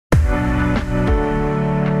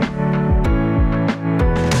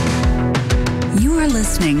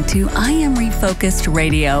listening to I Am Refocused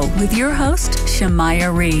Radio with your host,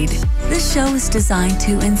 Shamaya Reed. This show is designed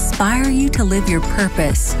to inspire you to live your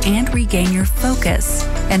purpose and regain your focus.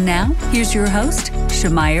 And now, here's your host,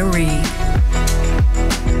 Shamaya Reed.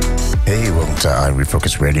 Hey, welcome to I Am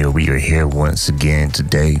Refocused Radio. We are here once again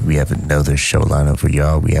today. We have another show lineup for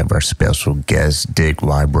y'all. We have our special guest, Dick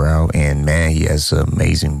Wybrow, and man, he has an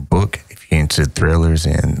amazing book. Into thrillers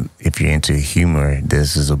and if you're into humor,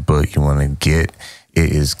 this is a book you want to get. It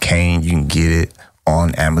is Cain. You can get it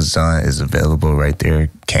on Amazon. It's available right there.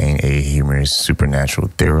 Cain, a humorous supernatural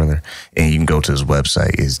thriller. And you can go to his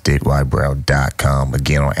website. It's dickwybrow.com.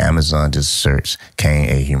 Again, on Amazon, just search Cain,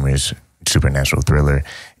 a humorous supernatural thriller,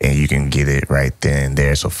 and you can get it right then and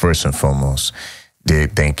there. So first and foremost,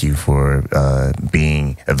 Dick, thank you for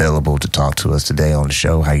being available to talk to us today on the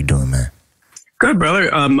show. How you doing, man? Good, brother.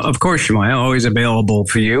 Of course, Shemaya, always available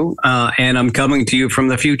for you. And I'm coming to you from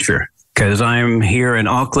the future because I'm here in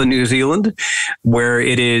Auckland, New Zealand, where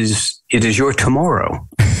it is your tomorrow.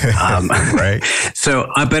 Right.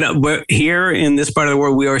 So we're here in this part of the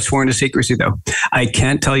world, we are sworn to secrecy, though. I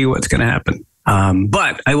can't tell you what's going to happen.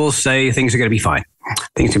 But I will say things are going to be fine.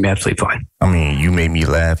 Things are going to be absolutely fine. I mean, you made me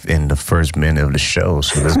laugh in the first minute of the show,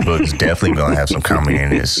 so this book is definitely going to have some comedy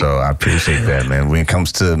in it. So I appreciate that, man. When it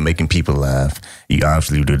comes to making people laugh, you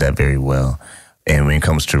obviously do that very well. And when it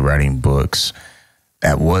comes to writing books,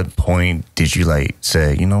 at what point did you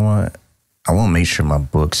say, you know what? I want to make sure my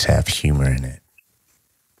books have humor in it.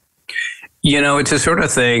 You know, it's a sort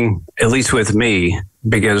of thing, at least with me,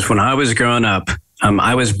 because when I was growing up,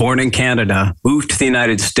 I was born in Canada, moved to the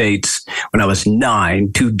United States when I was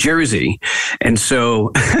 9 to Jersey. And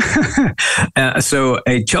so, so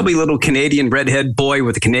a chubby little Canadian redhead boy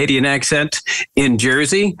with a Canadian accent in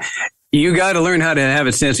Jersey, you got to learn how to have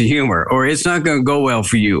a sense of humor or it's not going to go well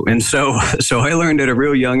for you. And so I learned at a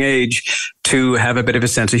real young age to have a bit of a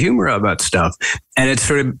sense of humor about stuff. And it's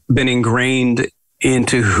sort of been ingrained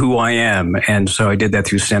into who I am. And so I did that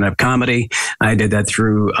through stand-up comedy. I did that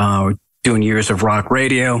through doing years of rock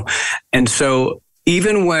radio. And so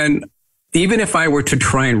even if I were to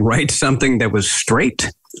try and write something that was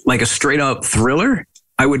straight, like a straight up thriller,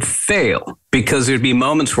 I would fail because there'd be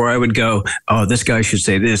moments where I would go, oh, this guy should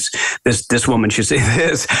say this woman should say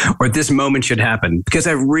this, or this moment should happen, because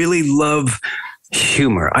I really love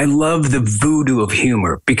humor. I love the voodoo of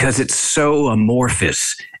humor because it's so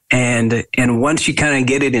amorphous. And once you kind of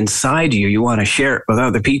get it inside you, you want to share it with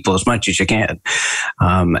other people as much as you can.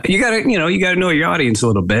 You gotta know your audience a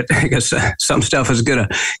little bit because some stuff is gonna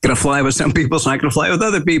fly with some people. It's not gonna fly with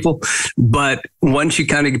other people. But once you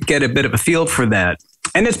kind of get a bit of a feel for that,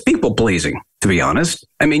 and it's people pleasing, to be honest.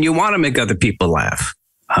 I mean, you want to make other people laugh.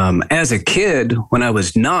 As a kid, when I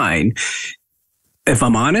was 9, if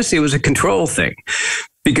I'm honest, it was a control thing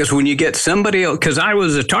because when you get somebody else, because I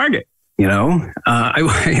was a target. You know,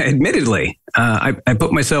 admittedly, I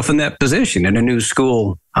put myself in that position in a new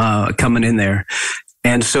school coming in there.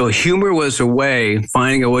 And so humor was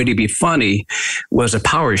finding a way to be funny was a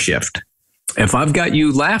power shift. If I've got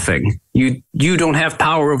you laughing, you don't have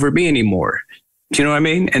power over me anymore. Do you know what I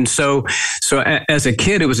mean? And so as a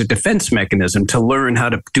kid, it was a defense mechanism to learn how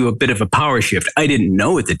to do a bit of a power shift. I didn't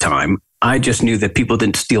know at the time. I just knew that people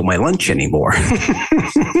didn't steal my lunch anymore.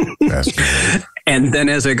 That's good. And then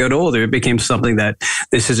as I got older, it became something that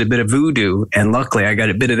this is a bit of voodoo. And luckily, I got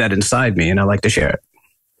a bit of that inside me and I like to share it.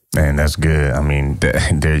 Man, that's good. I mean,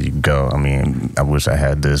 there you go. I mean, I wish I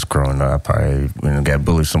had this growing up. I probably got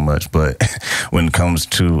bullied so much. But when it comes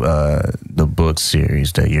to the book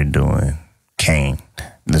series that you're doing, Cain,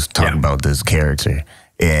 let's talk about this character.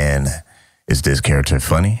 And is this character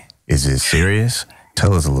funny? Is it serious?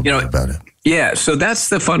 Tell us a little bit about it. Yeah, so that's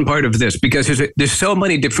the fun part of this because there's so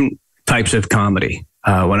many different types of comedy.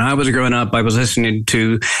 When I was growing up, I was listening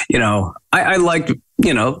to, I liked,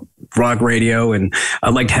 rock radio and I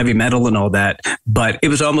liked heavy metal and all that. But it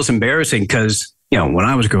was almost embarrassing because, when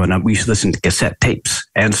I was growing up, we used to listen to cassette tapes.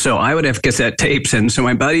 And so I would have cassette tapes. And so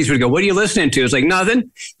my buddies would go, what are you listening to? It's like,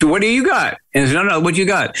 nothing. What do you got? And I said, no, what you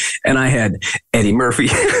got? And I had Eddie Murphy,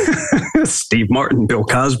 Steve Martin, Bill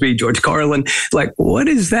Cosby, George Carlin. Like, what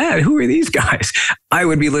is that? Who are these guys? I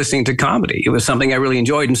would be listening to comedy. It was something I really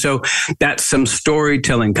enjoyed. And so that's some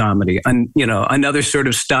storytelling comedy. And, another sort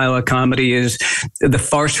of style of comedy is the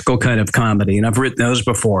farcical kind of comedy. And I've written those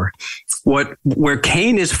before. Where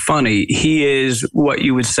Cain is funny, he is what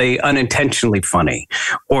you would say unintentionally funny,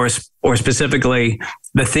 or specifically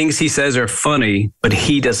the things he says are funny, but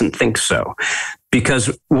he doesn't think so.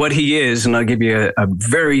 Because what he is, and I'll give you a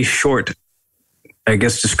very short,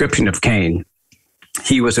 description of Cain.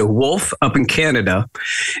 He was a wolf up in Canada,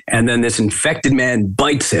 and then this infected man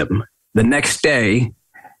bites him. The next day,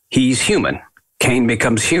 he's human. Kane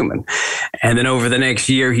becomes human. And then over the next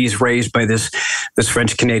year, he's raised by this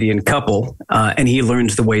French-Canadian couple, and he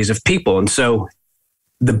learns the ways of people. And so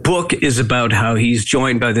the book is about how he's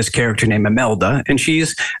joined by this character named Imelda, and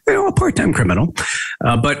she's a part-time criminal,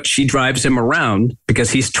 but she drives him around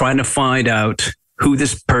because he's trying to find out who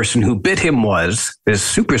this person who bit him was, this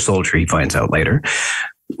super soldier he finds out later,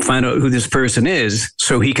 find out who this person is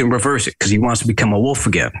so he can reverse it because he wants to become a wolf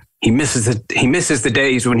again. He misses the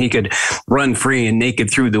days when he could run free and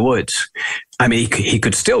naked through the woods. I mean, he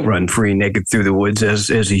could still run free and naked through the woods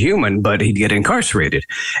as a human, but he'd get incarcerated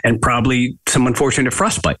and probably some unfortunate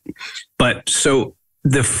frostbite. But so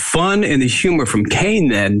the fun and the humor from Kane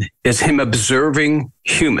then is him observing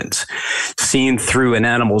humans seen through an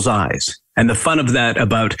animal's eyes. And the fun of that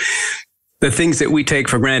about the things that we take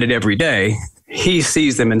for granted every day, he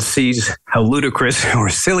sees them and sees how ludicrous or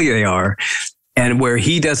silly they are. And where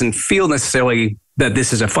he doesn't feel necessarily that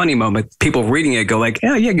this is a funny moment, people reading it go like,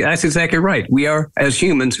 oh, yeah, that's exactly right. We are, as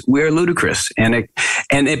humans, we are ludicrous. And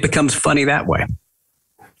it becomes funny that way,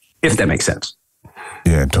 if that makes sense.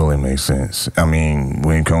 Yeah, it totally makes sense. I mean,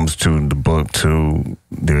 when it comes to the book, too,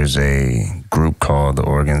 there's a group called The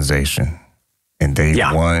Organization. And they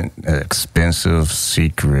want an expensive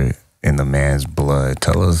secret in the man's blood.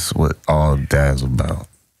 Tell us what all that is about.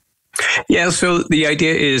 Yeah, so the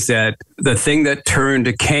idea is that the thing that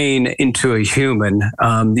turned Kane into a human,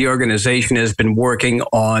 the organization has been working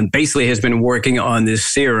on this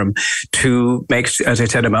serum to make, as I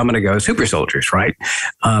said a moment ago, super soldiers, right?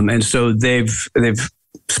 And so they've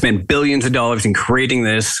spent billions of dollars in creating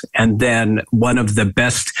this, and then one of the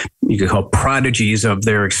best, you could call prodigies of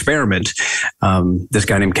their experiment, this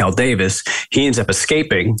guy named Cal Davis, he ends up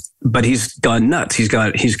escaping, but he's gone nuts. He's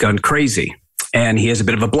gone crazy. And he has a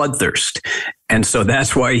bit of a bloodthirst. And so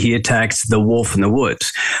that's why he attacks the wolf in the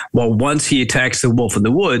woods. Well, once he attacks the wolf in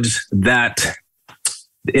the woods, that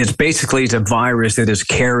is basically a virus that is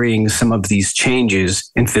carrying some of these changes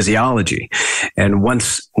in physiology. And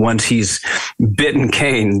once he's bitten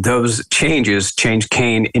Kane, those changes change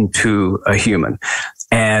Kane into a human.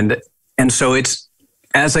 And so it's,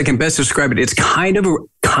 as I can best describe it, it's kind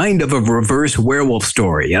of a reverse werewolf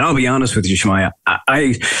story. And I'll be honest with you, Shemaya,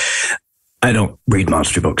 I don't read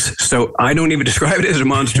monster books, so I don't even describe it as a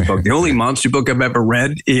monster book. The only monster book I've ever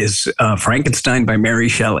read is Frankenstein by Mary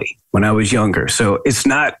Shelley when I was younger. So it's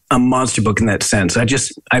not a monster book in that sense.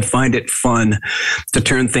 I find it fun to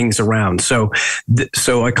turn things around. So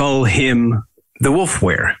I call him the wolf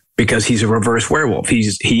were, because he's a reverse werewolf.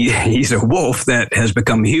 He's a wolf that has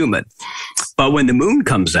become human. But when the moon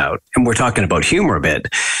comes out, and we're talking about humor a bit,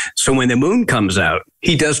 so when the moon comes out,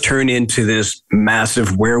 he does turn into this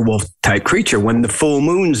massive werewolf type creature when the full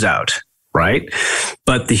moon's out, right?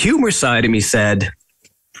 But the humor side of me said,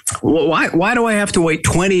 well, why do I have to wait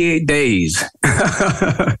 28 days?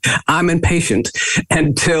 I'm impatient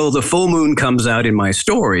until the full moon comes out in my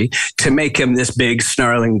story to make him this big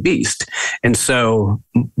snarling beast. And so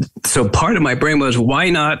part of my brain was, why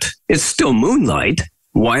not? It's still moonlight.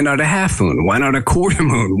 Why not a half moon? Why not a quarter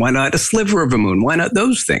moon? Why not a sliver of a moon? Why not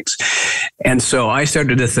those things? And so I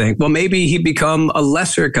started to think, well, maybe he'd become a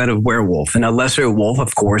lesser kind of werewolf. And a lesser wolf,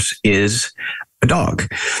 of course, is a dog.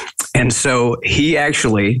 And so he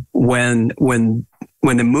actually, when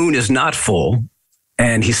the moon is not full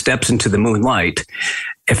and he steps into the moonlight,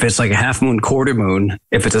 if it's like a half moon, quarter moon,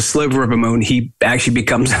 if it's a sliver of a moon, he actually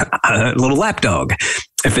becomes a little lapdog.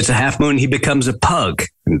 If it's a half moon, he becomes a pug.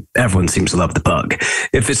 And everyone seems to love the pug.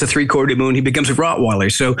 If it's a 3/4 moon, he becomes a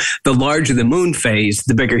Rottweiler. So the larger the moon phase,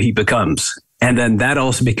 the bigger he becomes. And then that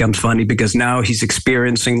also becomes funny because now he's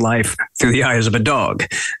experiencing life through the eyes of a dog.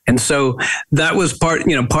 And so that was part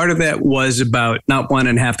of that was about not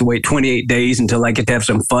wanting to have to wait 28 days until I get to have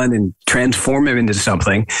some fun and transform him into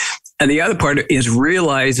something. And the other part is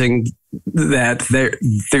realizing that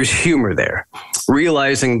there's humor there,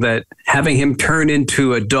 realizing that having him turn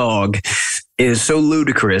into a dog is so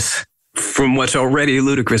ludicrous from what's already a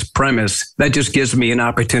ludicrous premise, that just gives me an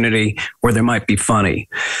opportunity where there might be funny.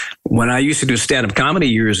 When I used to do stand-up comedy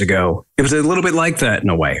years ago, it was a little bit like that in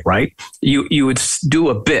a way, right? You would do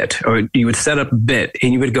a bit, or you would set up a bit,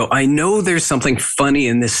 and you would go, I know there's something funny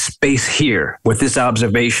in this space here with this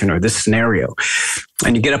observation or this scenario.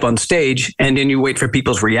 And you get up on stage, and then you wait for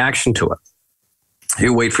people's reaction to it.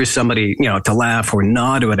 You wait for somebody, to laugh or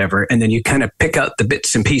nod or whatever, and then you kind of pick out the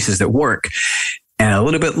bits and pieces that work. And a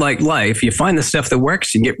little bit like life, you find the stuff that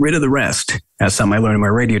works and get rid of the rest. That's something I learned in my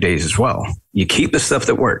radio days as well. You keep the stuff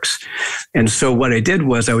that works. And so what I did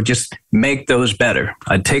was I would just make those better.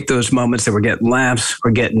 I'd take those moments that were getting laughs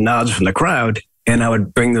or getting nods from the crowd, and I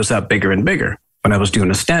would bring those up bigger and bigger. when I was doing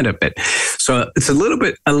a stand-up bit. So it's a little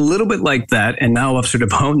bit like that. And now I've sort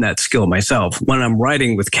of honed that skill myself. When I'm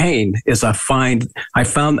writing with Kane, is I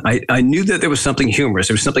knew that there was something humorous.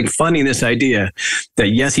 There was something funny in this idea that,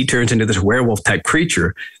 yes, he turns into this werewolf type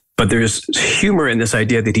creature, but there's humor in this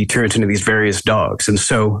idea that he turns into these various dogs. And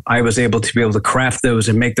so I was able to craft those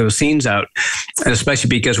and make those scenes out. And especially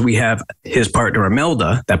because we have his partner,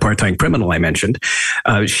 Imelda, that part-time criminal I mentioned.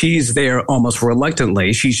 She's there almost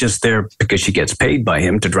reluctantly. She's just there because she gets paid by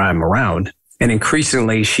him to drive him around. And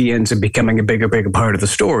increasingly, she ends up becoming a bigger part of the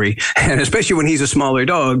story. And especially when he's a smaller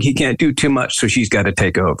dog, he can't do too much, so she's got to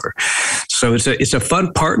take over. So it's a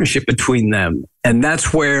fun partnership between them. And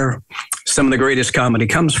that's where some of the greatest comedy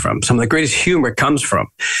comes from. Some of the greatest humor comes from.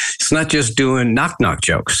 It's not just doing knock-knock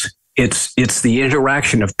jokes. It's the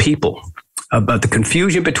interaction of people, about the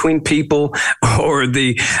confusion between people or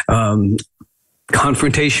the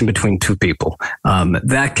confrontation between two people.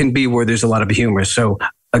 That can be where there's a lot of humor. So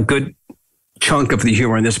a good chunk of the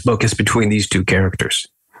humor in this book is between these two characters.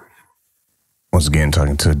 Once again,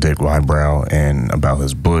 talking to Dick Wybrow and about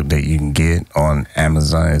his book that you can get on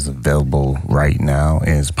Amazon. Is available right now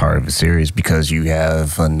and it's part of a series because you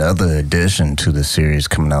have another addition to the series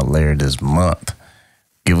coming out later this month.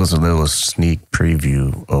 Give us a little sneak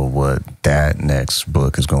preview of what that next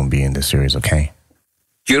book is going to be in the series, okay?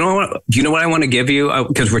 Do you know what I want to give you?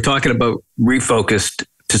 Because we're talking about refocused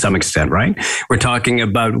to some extent, right? We're talking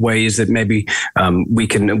about ways that maybe we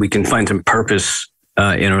can find some purpose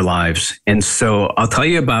in our lives. And so I'll tell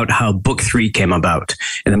you about how book 3 came about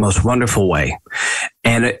in the most wonderful way.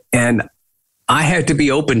 And I had to be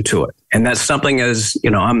open to it. And that's something, as you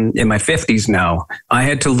know, I'm in my 50s now. I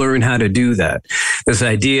had to learn how to do that. This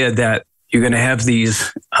idea that you're going to have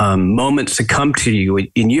these moments to come to you,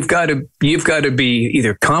 and you've got to be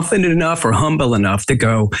either confident enough or humble enough to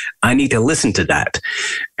go, I need to listen to that.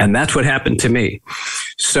 And that's what happened to me.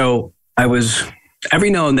 So every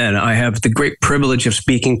now and then I have the great privilege of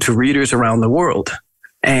speaking to readers around the world,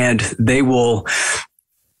 and they will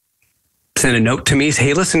send a note to me, say,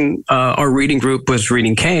 hey, listen, our reading group was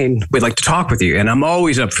reading Kane. We'd like to talk with you. And I'm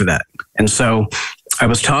always up for that. And so I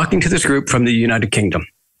was talking to this group from the United Kingdom,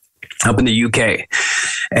 up in the UK.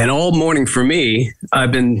 And all morning for me,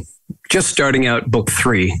 I've been just starting out book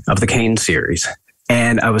 3 of the Kane series.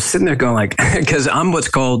 And I was sitting there going like, because I'm what's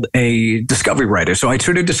called a discovery writer. So I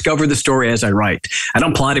sort of discover the story as I write. I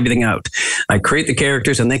don't plot everything out. I create the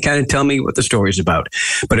characters and they kind of tell me what the story's about.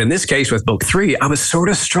 But in this case with book 3, I was sort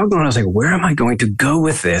of struggling. I was like, where am I going to go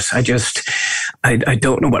with this? I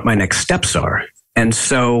don't know what my next steps are. And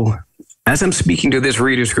so as I'm speaking to this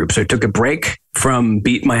readers group, so I took a break from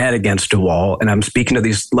beating my head against a wall, and I'm speaking to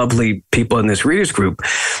these lovely people in this readers group.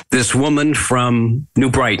 This woman from New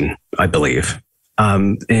Brighton, I believe,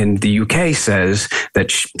 in the UK says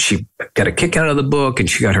that she got a kick out of the book and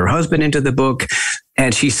she got her husband into the book.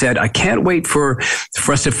 And she said, I can't wait for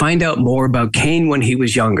us to find out more about Kane when he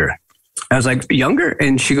was younger. I was like, younger?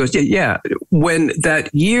 And she goes, yeah. When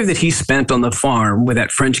that year that he spent on the farm with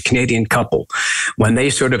that French-Canadian couple, when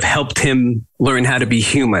they sort of helped him learn how to be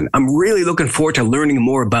human, I'm really looking forward to learning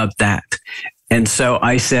more about that. And so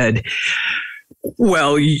I said,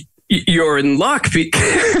 well, you're in luck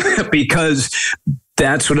because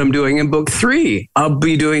that's what I'm doing in book 3. I'll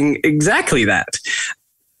be doing exactly that.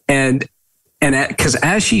 And because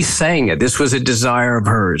as she's saying it, this was a desire of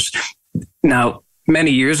hers. Now,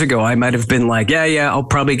 many years ago, I might have been like, yeah, I'll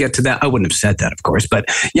probably get to that. I wouldn't have said that, of course, but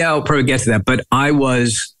yeah, I'll probably get to that. But I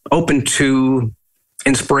was open to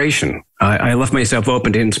inspiration. I left myself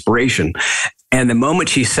open to inspiration. And the moment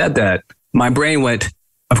she said that, my brain went,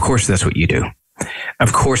 of course, that's what you do.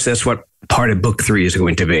 Of course, that's what part of book 3 is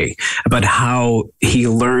going to be, about how he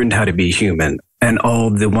learned how to be human and all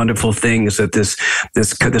the wonderful things that this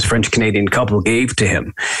French-Canadian couple gave to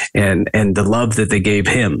him, and the love that they gave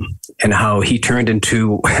him, and how he turned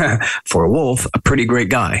into, for a wolf, a pretty great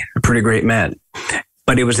guy, a pretty great man.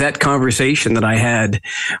 But it was that conversation that I had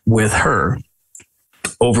with her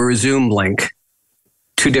over a Zoom link,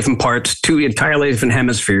 2 different parts, 2 entirely different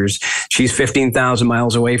hemispheres. She's 15,000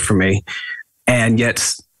 miles away from me. And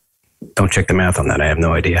yet, don't check the math on that. I have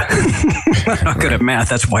no idea. I'm not good at math.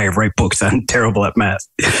 That's why I write books. I'm terrible at math.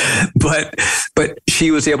 But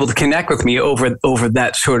she was able to connect with me over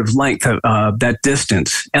that sort of length, that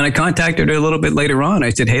distance. And I contacted her a little bit later on.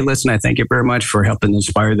 I said, hey, listen, I thank you very much for helping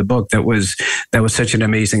inspire the book. That was such an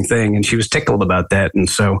amazing thing. And she was tickled about that. And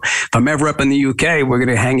so if I'm ever up in the UK, we're going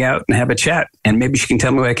to hang out and have a chat. And maybe she can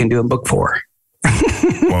tell me what I can do in book 4.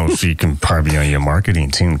 Well, she can probably be on your marketing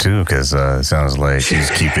team too, because it sounds like she's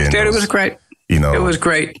keeping. Dude, it was great. It was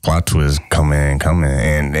great. Plot twist coming.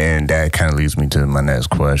 And that kind of leads me to my next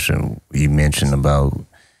question. You mentioned about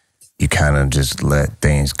you kind of just let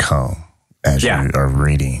things come as you are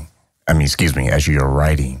reading. As you are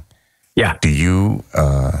writing. Yeah. Do you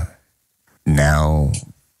now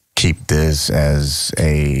keep this as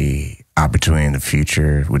a opportunity in the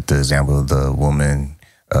future with the example of the woman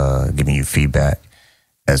giving you feedback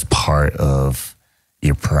as part of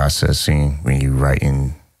your processing when you're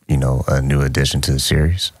writing, a new addition to the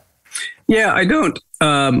series? Yeah, I don't.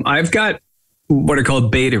 I've got what are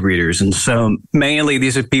called beta readers. And so mainly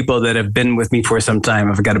these are people that have been with me for some time.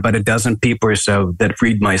 I've got about a dozen people or so that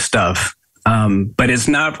read my stuff. But it's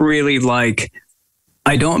not really like,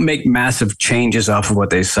 I don't make massive changes off of what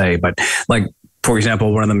they say. But like, for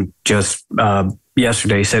example, one of them just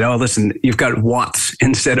yesterday said, oh, listen, you've got watts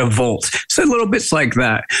instead of volts. So little bits like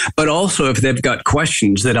that. But also if they've got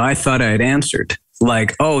questions that I thought I had answered,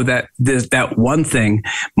 like, oh, that one thing,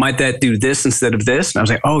 might that do this instead of this? And I was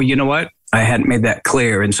like, oh, you know what? I hadn't made that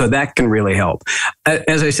clear. And so that can really help.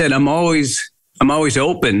 As I said, I'm always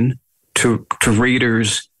open to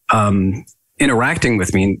readers interacting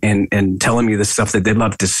with me and telling me the stuff that they'd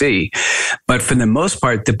love to see. But for the most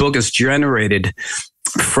part, the book is generated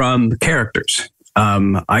from characters.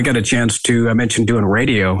 I got a chance to, I mentioned doing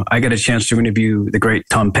radio. I got a chance to interview the great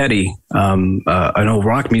Tom Petty, an old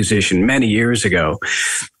rock musician many years ago.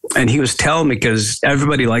 And he was telling me, because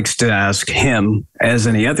everybody likes to ask him, as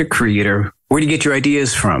any other creator, where do you get your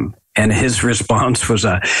ideas from? And his response was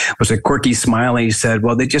a quirky smile. And he said,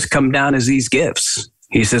 well, they just come down as these gifts.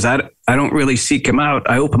 He says, I don't really seek them out.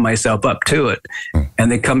 I open myself up to it.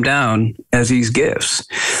 And they come down as these gifts.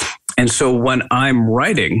 And so when I'm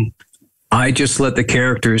writing, I just let the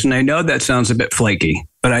characters, and I know that sounds a bit flaky,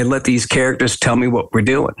 but I let these characters tell me what we're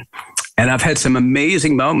doing. And I've had some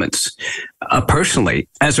amazing moments personally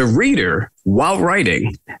as a reader while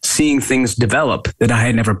writing, seeing things develop that I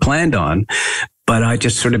had never planned on. But I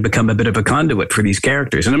just sort of become a bit of a conduit for these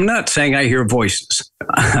characters. And I'm not saying I hear voices,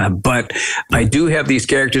 but I do have these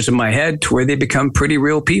characters in my head to where they become pretty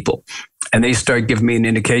real people. And they start giving me an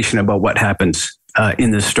indication about what happens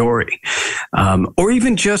in the story, or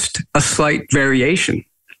even just a slight variation.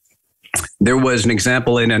 There was an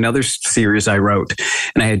example in another series I wrote,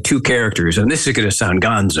 and I had two characters, and this is going to sound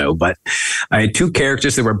gonzo, but I had two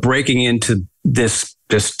characters that were breaking into this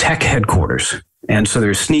tech headquarters. And so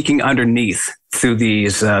they're sneaking underneath through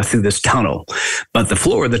this tunnel. But the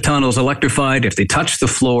floor of the tunnel is electrified. If they touch the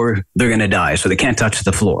floor, they're going to die. So they can't touch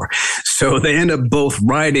the floor. So they end up both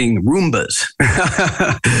riding Roombas,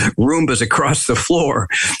 Roombas across the floor,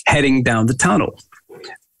 heading down the tunnel.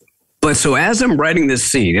 But so as I'm writing this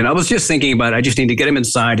scene, and I was just thinking about, I just need to get them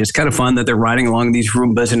inside. It's kind of fun that they're riding along these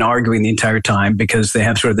Roombas and arguing the entire time because they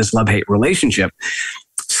have sort of this love-hate relationship.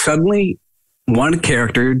 Suddenly, one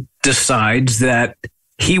character decides that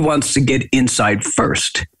he wants to get inside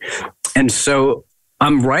first. And so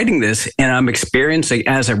I'm writing this and I'm experiencing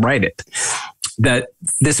as I write it that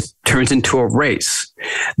this turns into a race.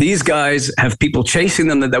 These guys have people chasing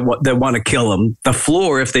them that want to kill them. The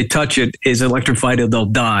floor, if they touch it, is electrified and they'll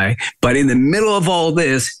die. But in the middle of all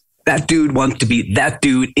this, that dude wants to be that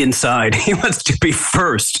dude inside. He wants to be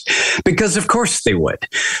first because of course they would,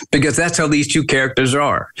 because that's how these two characters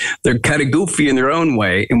are. They're kind of goofy in their own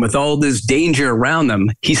way. And with all this danger around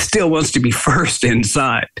them, he still wants to be first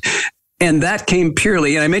inside. And that came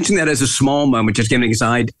purely, and I mentioned that as a small moment, just giving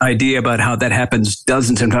an idea about how that happens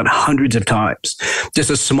dozens, if not hundreds of times.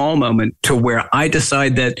 Just a small moment to where I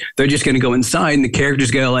decide that they're just going to go inside and the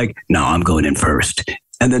characters go like, no, I'm going in first.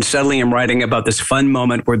 And then suddenly I'm writing about this fun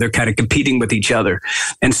moment where they're kind of competing with each other.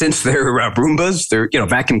 And since they're Roombas, they're,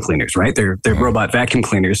 vacuum cleaners, right? They're robot vacuum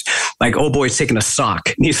cleaners. Like, old boy's taking a sock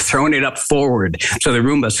and he's throwing it up forward. So the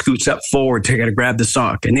Roomba scoots up forward to grab the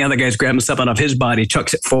sock. And the other guy's grabbing something off his body,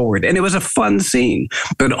 chucks it forward. And it was a fun scene.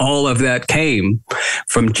 But all of that came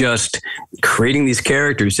from just creating these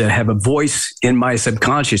characters that have a voice in my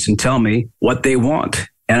subconscious and tell me what they want.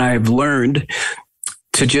 And I've learned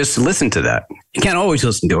to just listen to that. You can't always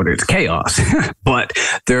listen to it. It's chaos. But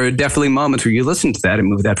there are definitely moments where you listen to that and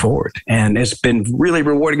move that forward. And it's been really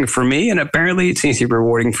rewarding for me. And apparently it seems to be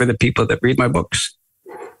rewarding for the people that read my books.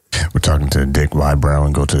 We're talking to Dick Wybrow,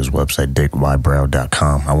 and go to his website,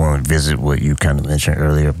 dickwybrow.com. I want to visit what you kind of mentioned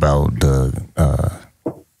earlier about the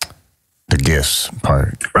gifts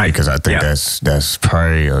part. Right. Because I think that's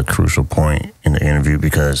probably a crucial point in the interview,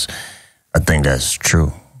 because I think that's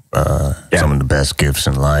true. Some of the best gifts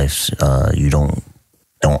in life, you don't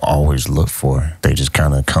always look for. They just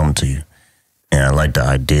kind of come to you. And I like the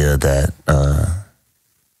idea that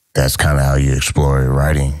that's kind of how you explore your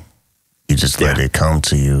writing. You just let it come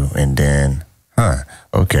to you, and then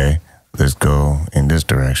okay, let's go in this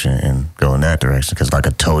direction and go in that direction. Because like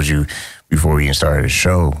I told you before we even started the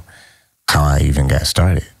show, how I even got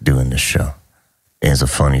started doing this show. And it's a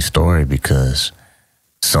funny story because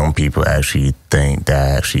some people actually think that I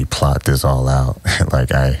actually plot this all out.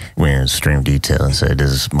 Like I went in extreme detail and said,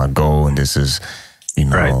 this is my goal and this is,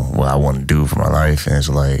 what I want to do for my life. And it's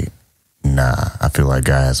like, nah, I feel like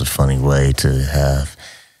God has a funny way to have,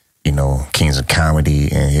 kings of comedy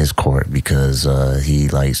in his court because he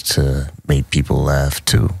likes to make people laugh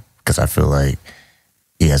too. Because I feel like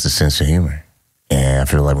he has a sense of humor. And I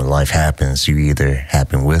feel like when life happens, you either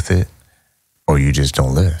happen with it or you just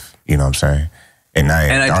don't live. You know what I'm saying? And not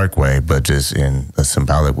in a dark way, but just in a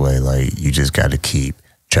symbolic way. Like you just got to keep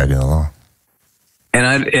chugging along.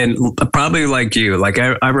 And probably like you, like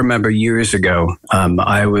I remember years ago,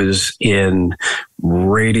 I was in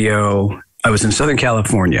radio. I was in Southern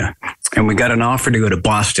California, and we got an offer to go to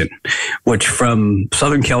Boston, which from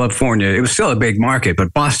Southern California, it was still a big market,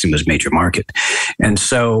 but Boston was a major market. And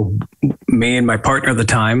so me and my partner at the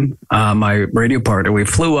time, my radio partner, we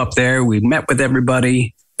flew up there. We met with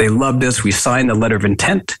everybody. They loved us. We signed a letter of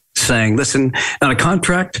intent saying, listen, not a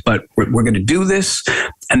contract, but we're going to do this.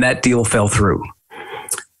 And that deal fell through.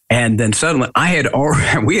 And then suddenly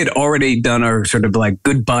we had already done our sort of like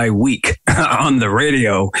goodbye week on the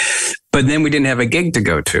radio, but then we didn't have a gig to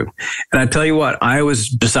go to. And I tell you what, I was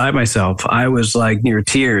beside myself. I was like near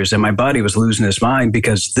tears and my body was losing its mind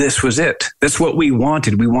because this was it. That's what we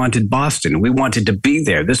wanted. We wanted Boston. We wanted to be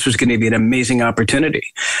there. This was going to be an amazing opportunity.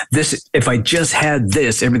 If I just had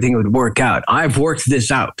this, everything would work out. I've worked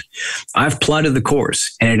this out. I've plotted the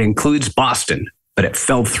course and it includes Boston, but it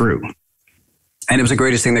fell through. And it was the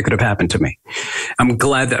greatest thing that could have happened to me. I'm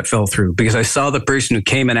glad that fell through because I saw the person who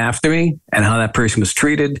came in after me and how that person was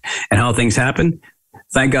treated and how things happened.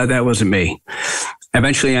 Thank God that wasn't me.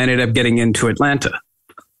 Eventually, I ended up getting into Atlanta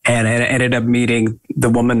and I ended up meeting the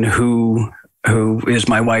woman who is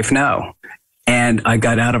my wife now. And I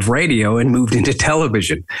got out of radio and moved into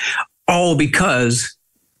television, all because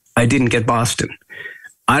I didn't get Boston.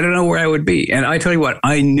 I don't know where I would be. And I tell you what,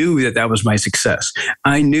 I knew that was my success.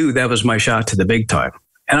 I knew that was my shot to the big time.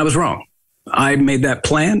 And I was wrong. I made that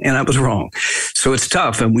plan and I was wrong. So it's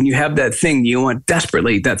tough. And when you have that thing you want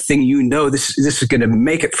desperately, that thing, this is going to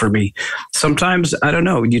make it for me. Sometimes, I don't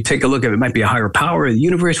know, you take a look at it, might be a higher power, the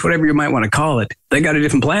universe, whatever you might want to call it. They got a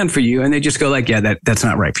different plan for you. And they just go like, yeah, that's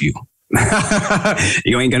not right for you.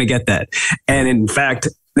 You ain't going to get that. And in fact,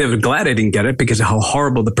 they were glad I didn't get it because of how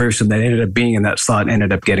horrible the person that ended up being in that slot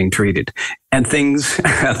ended up getting treated. And things,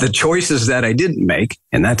 the choices that I didn't make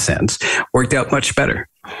in that sense worked out much better.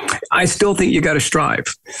 I still think you got to strive.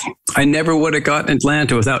 I never would have gotten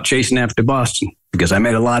Atlanta without chasing after Boston because I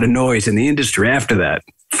made a lot of noise in the industry after that.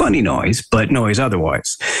 Funny noise, but noise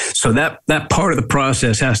otherwise. So that part of the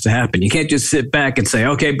process has to happen. You can't just sit back and say,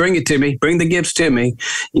 okay, bring it to me. Bring the gifts to me.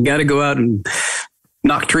 You got to go out and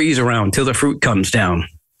knock trees around till the fruit comes down.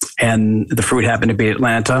 And the fruit happened to be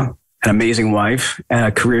Atlanta, an amazing wife, and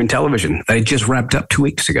a career in television that I just wrapped up 2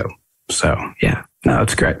 weeks ago. So, yeah, no,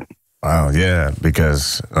 it's great. Wow, yeah,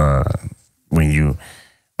 because when you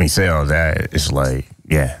say all that, it's like,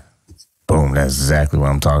 yeah, boom, that's exactly what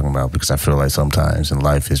I'm talking about. Because I feel like sometimes in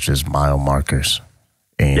life it's just mile markers.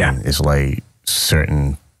 And it's like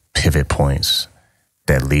certain pivot points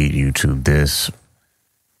that lead you to this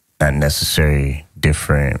not necessarily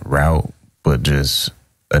different route, but just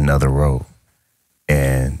another road.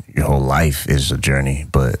 And your whole life is a journey,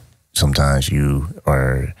 but sometimes you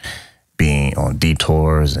are being on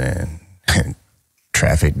detours and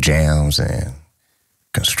traffic jams and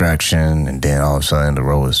construction, and then all of a sudden the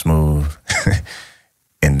road is smooth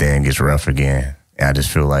and then it gets rough again. And I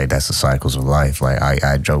just feel like that's the cycles of life. Like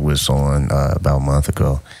I joked with someone about a month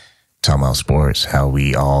ago talking about sports, how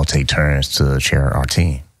we all take turns to chair our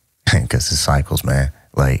team because it's cycles, man.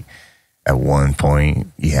 Like at one point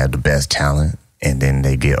you have the best talent and then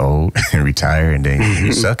they get old and retire and then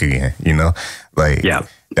you suck again, Like,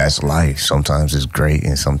 that's life. Sometimes it's great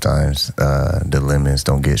and sometimes the lemons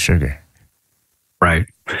don't get sugar. Right.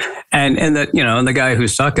 And the guy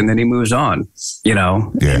who's sucking, then he moves on, he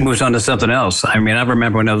moves on to something else. I mean, I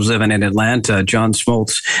remember when I was living in Atlanta, John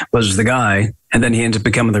Smoltz was the guy, and then he ends up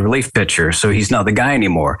becoming the relief pitcher. So he's not the guy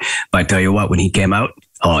anymore. But I tell you what, when he came out,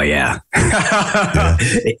 oh, yeah.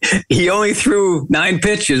 He only threw 9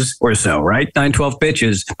 pitches or so, right? 9, 12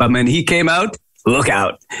 pitches. But when he came out, look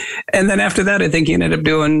out. And then after that, I think he ended up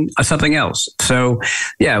doing something else. So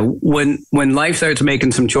yeah, when life starts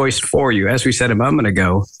making some choice for you, as we said a moment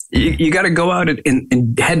ago, you got to go out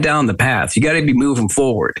and head down the path. You got to be moving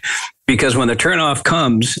forward, because when the turnoff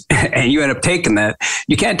comes and you end up taking that,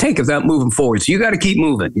 you can't take it without moving forward. So you got to keep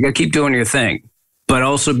moving. You got to keep doing your thing, but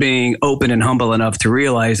also being open and humble enough to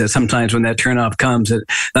realize that sometimes when that turnoff comes,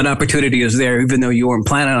 that opportunity is there, even though you weren't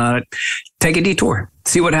planning on it. Take a detour,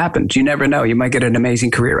 see what happens. You never know. You might get an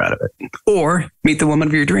amazing career out of it, or meet the woman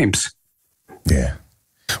of your dreams. Yeah.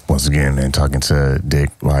 Once again, man, talking to Dick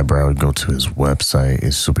Wybrow, go to his website.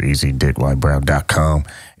 It's super easy, dickwybrow.com.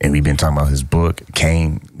 And we've been talking about his book,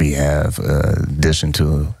 Cain. We have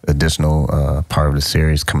additional part of the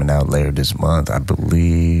series coming out later this month. I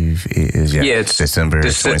believe it is. Yeah, it's December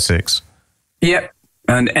 26th. Yep.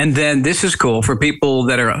 And then this is cool for people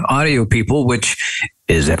that are audio people, which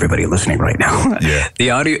is everybody listening right now. Yeah.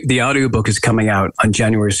 The audio book is coming out on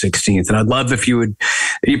January 16th. And I'd love if you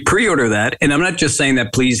pre-order that. And I'm not just saying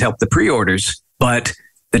that, please help the pre-orders, but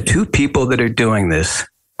the two people that are doing this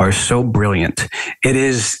are so brilliant. It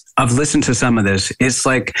is, I've listened to some of this. It's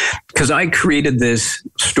like, because I created this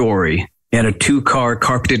story in a 2-car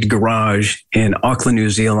carpeted garage in Auckland, New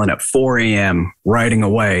Zealand at 4 a.m. riding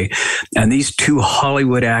away. And these two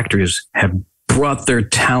Hollywood actors have brought their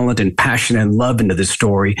talent and passion and love into the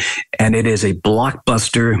story. And it is a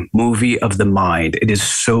blockbuster movie of the mind. It is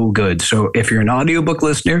so good. So if you're an audiobook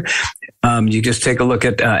listener, you just take a look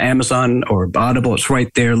at Amazon or Audible. It's right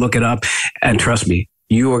there. Look it up. And trust me,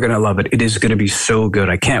 you are going to love it. It is going to be so good.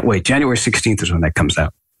 I can't wait. January 16th is when that comes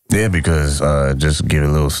out. Yeah, because just to give a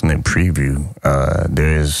little sneak preview,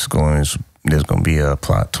 there's going to be a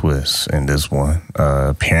plot twist in this one.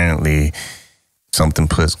 Apparently, something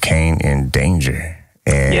puts Cain in danger,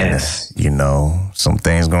 and yes, some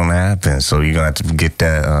things going to happen. So you're going to have to get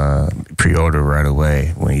that pre-order right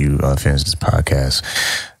away when you finish this podcast.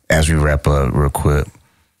 As we wrap up, real quick,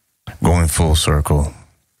 going full circle,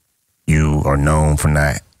 you are known for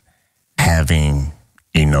not having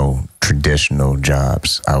traditional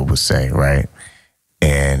jobs, I would say, right?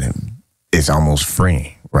 And it's almost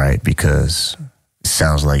freeing, right? Because it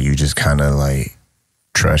sounds like you just kind of like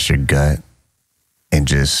trust your gut and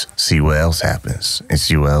just see what else happens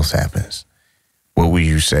What would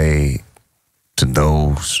you say to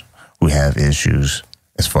those who have issues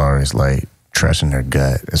as far as like trusting their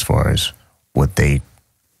gut, as far as what they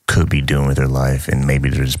could be doing with their life, and maybe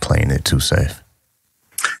they're just playing it too safe?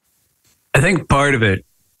 I think part of it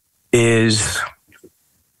is,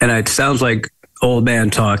 and it sounds like old man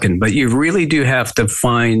talking, but you really do have to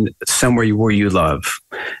find somewhere where you love.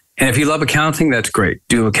 And if you love accounting, that's great.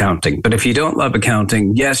 Do accounting. But if you don't love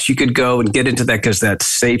accounting, yes, you could go and get into that because that's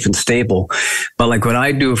safe and stable. But like what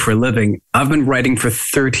I do for a living, I've been writing for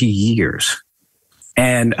 30 years.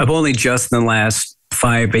 And I've only just in the last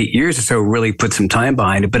 5-8 years or so really put some time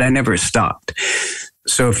behind it, but I never stopped.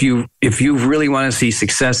 So if you really want to see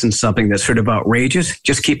success in something that's sort of outrageous,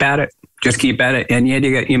 just keep at it. Just keep at it. And yeah,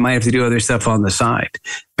 you might have to do other stuff on the side,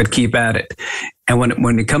 but keep at it. And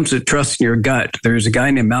when it comes to trusting your gut, there's a guy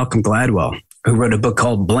named Malcolm Gladwell who wrote a book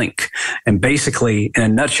called Blink. And basically, in a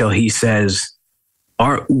nutshell, he says,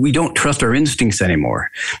 we don't trust our instincts anymore.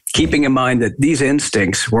 Keeping in mind that these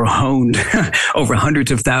instincts were honed over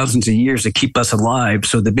hundreds of thousands of years to keep us alive,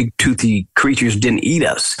 so the big toothy creatures didn't eat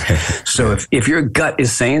us. So if your gut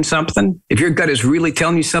is saying something, if your gut is really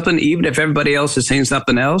telling you something, even if everybody else is saying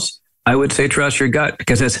something else, I would say trust your gut,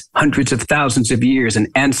 because that's hundreds of thousands of years and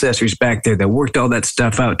ancestors back there that worked all that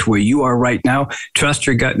stuff out to where you are right now. Trust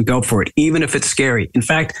your gut and go for it, even if it's scary. In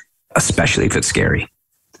fact, especially if it's scary.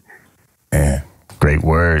 Yeah. Great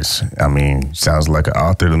words. I mean, sounds like an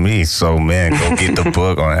author to me. So, man, go get the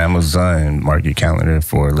book on Amazon and mark your calendar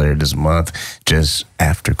for later this month. Just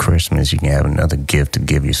after Christmas, you can have another gift to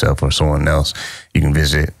give yourself or someone else. You can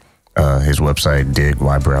visit his website,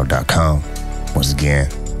 dickwybrow.com. Once again,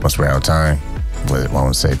 once we're out of time, I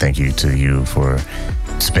want to say thank you to you for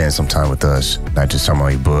spending some time with us, not just talking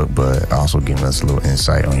about your book, but also giving us a little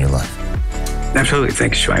insight on your life. Absolutely.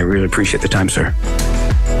 Thanks, I really appreciate the time, sir.